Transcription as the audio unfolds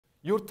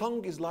Your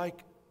tongue is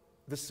like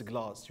this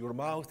glass. Your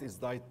mouth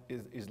is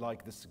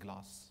like this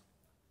glass.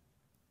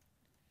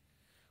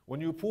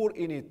 When you pour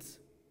in it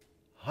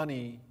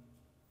honey,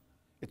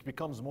 it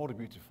becomes more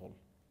beautiful.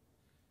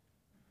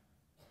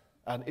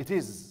 And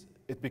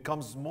it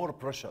becomes more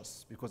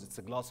precious because it's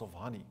a glass of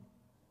honey,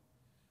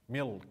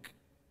 milk,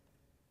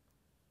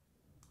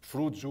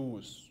 fruit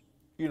juice,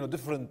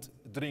 different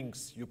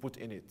drinks you put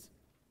in it.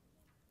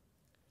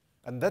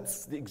 And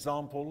that's the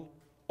example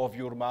of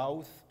your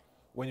mouth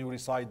when you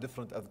recite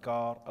different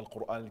adhkar,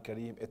 al-Quran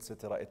al-Kareem,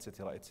 etc.,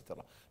 etc.,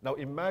 etc. Now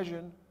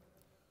imagine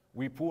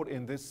we pour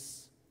in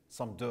this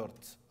some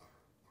dirt,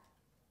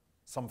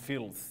 some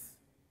filth,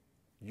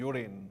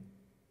 urine,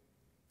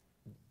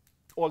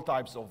 all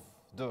types of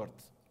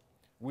dirt.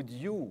 Would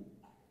you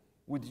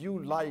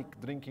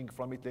like drinking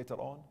from it later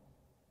on?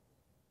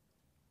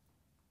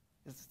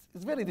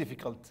 It's very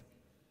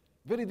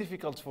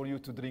difficult for you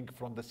to drink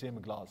from the same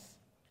glass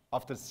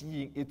after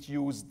seeing it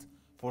used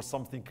for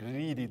something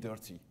really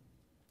dirty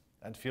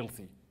and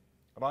filthy,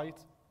 right?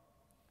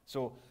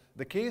 So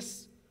the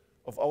case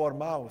of our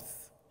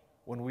mouth,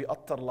 when we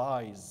utter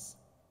lies,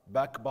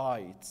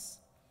 backbites,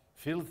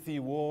 filthy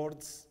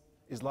words,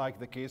 is like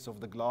the case of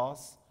the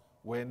glass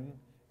when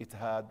it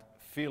had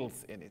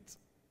filth in it.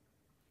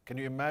 Can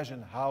you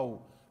imagine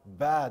how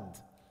bad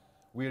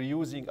we're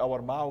using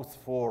our mouth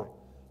for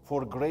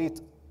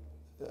great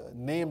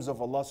names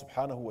of Allah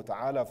subhanahu wa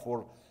ta'ala,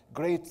 for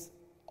great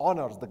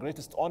honors, the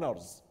greatest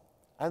honors.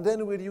 And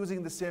then we're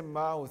using the same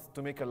mouth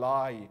to make a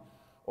lie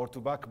or to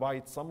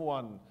backbite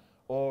someone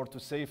or to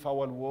say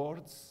foul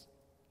words.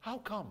 How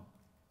come?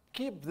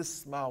 Keep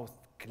this mouth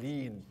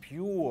clean,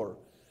 pure,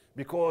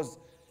 because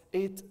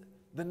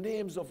the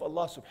names of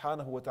Allah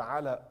subhanahu wa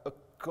ta'ala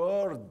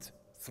occurred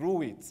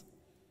through it.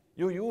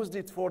 You used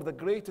it for the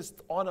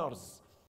greatest honors,